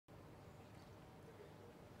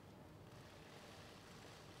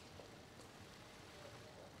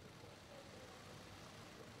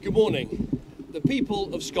Good morning. The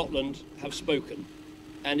people of Scotland have spoken,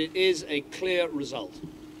 and it is a clear result.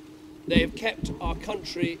 They have kept our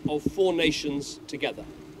country of four nations together.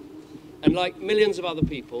 And like millions of other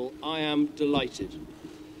people, I am delighted.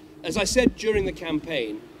 As I said during the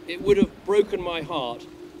campaign, it would have broken my heart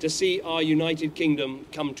to see our United Kingdom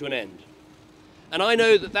come to an end. And I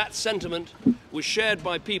know that that sentiment was shared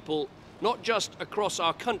by people not just across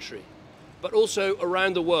our country, but also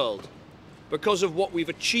around the world, because of what we've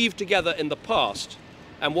achieved together in the past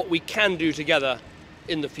and what we can do together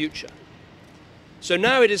in the future. So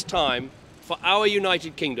now it is time for our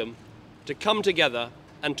United Kingdom to come together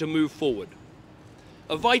and to move forward.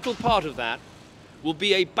 A vital part of that will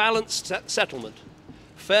be a balanced settlement,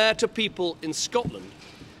 fair to people in Scotland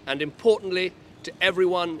and importantly to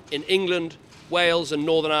everyone in England, Wales and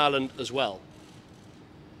Northern Ireland as well.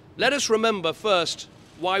 Let us remember first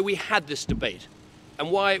why we had this debate and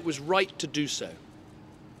why it was right to do so.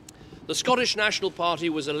 The Scottish National Party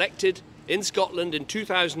was elected in Scotland in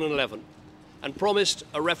 2011 and promised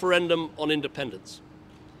a referendum on independence.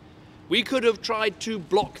 We could have tried to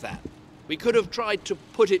block that. We could have tried to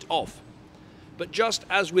put it off. But just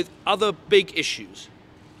as with other big issues,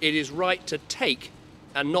 it is right to take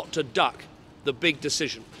and not to duck the big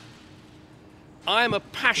decision. I am a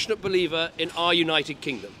passionate believer in our United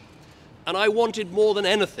Kingdom, and I wanted more than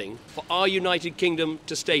anything for our United Kingdom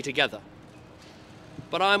to stay together.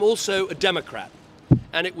 But I'm also a Democrat,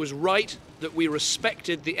 and it was right that we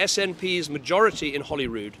respected the SNP's majority in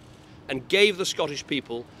Holyrood and gave the Scottish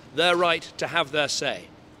people their right to have their say.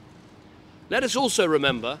 Let us also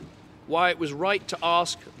remember why it was right to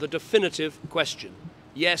ask the definitive question,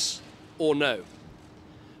 yes or no.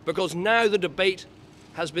 Because now the debate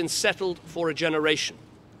has been settled for a generation,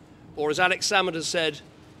 or as Alex Salmond has said,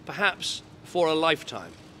 perhaps for a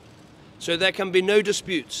lifetime. So there can be no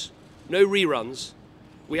disputes, no reruns.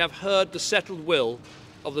 We have heard the settled will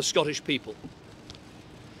of the Scottish people.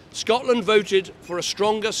 Scotland voted for a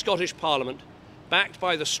stronger Scottish Parliament backed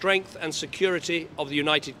by the strength and security of the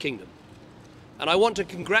United Kingdom. And I want to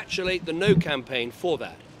congratulate the No campaign for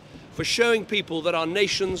that, for showing people that our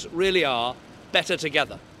nations really are better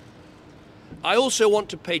together. I also want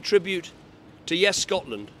to pay tribute to Yes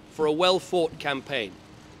Scotland for a well-fought campaign,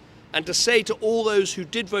 and to say to all those who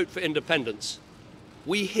did vote for independence,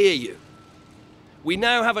 we hear you. We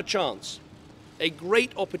now have a chance, a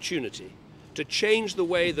great opportunity, to change the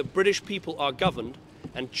way the British people are governed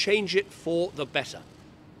and change it for the better.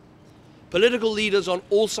 Political leaders on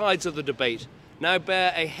all sides of the debate now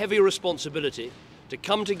bear a heavy responsibility to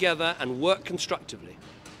come together and work constructively,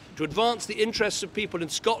 to advance the interests of people in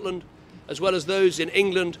Scotland as well as those in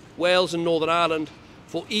England, Wales and Northern Ireland,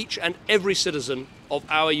 for each and every citizen of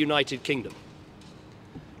our United Kingdom.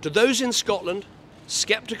 To those in Scotland,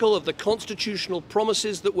 sceptical of the constitutional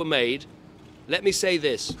promises that were made, let me say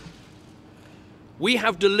this. We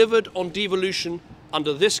have delivered on devolution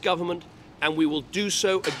under this government, and we will do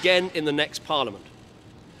so again in the next Parliament.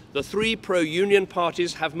 The three pro-union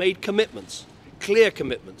parties have made commitments, clear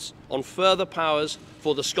commitments, on further powers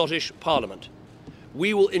for the Scottish Parliament.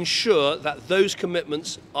 We will ensure that those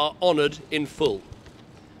commitments are honoured in full.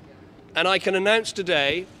 And I can announce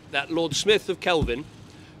today that Lord Smith of Kelvin,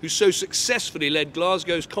 who so successfully led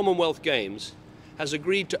Glasgow's Commonwealth Games, has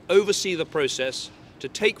agreed to oversee the process to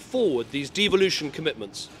take forward these devolution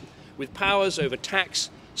commitments, with powers over tax,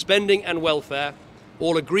 spending and welfare,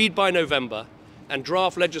 all agreed by November, and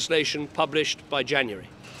draft legislation published by January.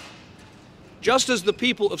 Just as the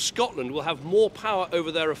people of Scotland will have more power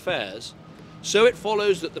over their affairs, so it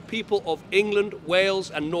follows that the people of England,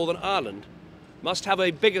 Wales and Northern Ireland must have a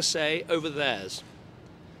bigger say over theirs.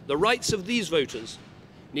 The rights of these voters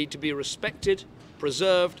need to be respected,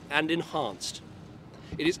 preserved and enhanced.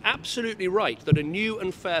 It is absolutely right that a new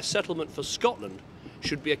and fair settlement for Scotland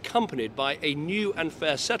should be accompanied by a new and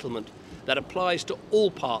fair settlement that applies to all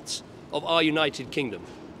parts of our United Kingdom.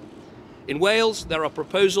 In Wales, there are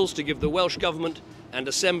proposals to give the Welsh Government and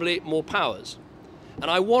Assembly more powers. And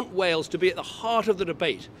I want Wales to be at the heart of the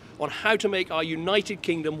debate on how to make our United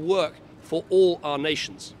Kingdom work for all our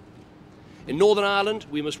nations. In Northern Ireland,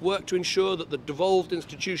 we must work to ensure that the devolved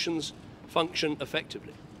institutions function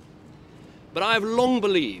effectively. But I have long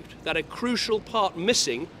believed that a crucial part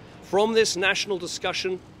missing from this national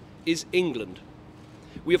discussion is England.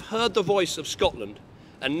 We have heard the voice of Scotland,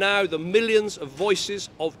 and now the millions of voices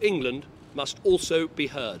of England must also be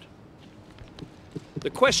heard.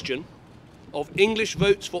 The question of English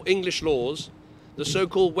votes for English laws, the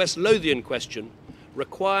so-called West Lothian question,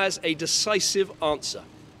 requires a decisive answer.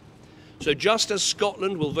 So just as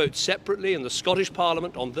Scotland will vote separately in the Scottish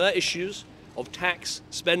Parliament on their issues of tax,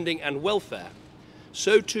 spending and welfare,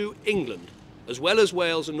 so too England, as well as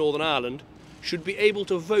Wales and Northern Ireland, should be able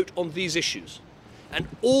to vote on these issues. And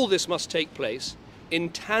all this must take place in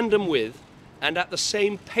tandem with and at the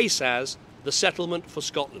same pace as the settlement for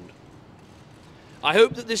Scotland. I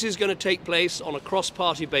hope that this is going to take place on a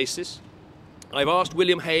cross-party basis. I've asked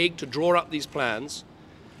William Hague to draw up these plans.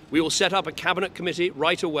 We will set up a cabinet committee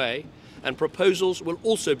right away, and proposals will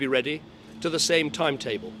also be ready to the same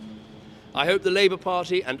timetable. I hope the Labour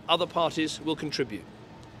Party and other parties will contribute.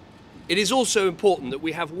 It is also important that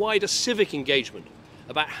we have wider civic engagement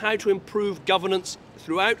about how to improve governance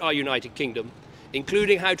throughout our United Kingdom,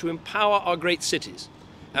 including how to empower our great cities,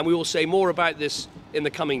 and we will say more about this in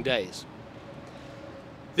the coming days.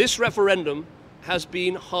 This referendum has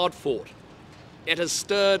been hard fought. It has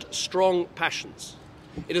stirred strong passions.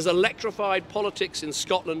 It has electrified politics in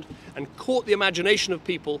Scotland and caught the imagination of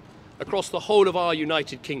people across the whole of our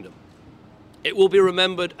United Kingdom. It will be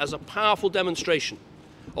remembered as a powerful demonstration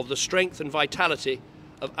of the strength and vitality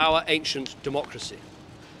of our ancient democracy.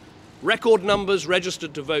 Record numbers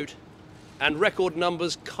registered to vote and record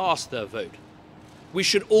numbers cast their vote. We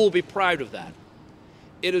should all be proud of that.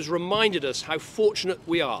 It has reminded us how fortunate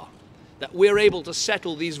we are that we're able to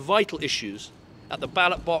settle these vital issues at the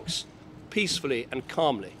ballot box peacefully and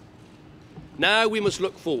calmly. Now we must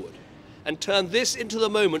look forward and turn this into the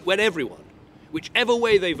moment when everyone, whichever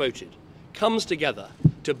way they voted, comes together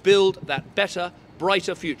to build that better,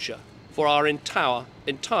 brighter future for our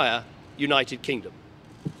entire United Kingdom.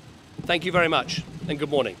 Thank you very much, and good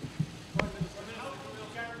morning.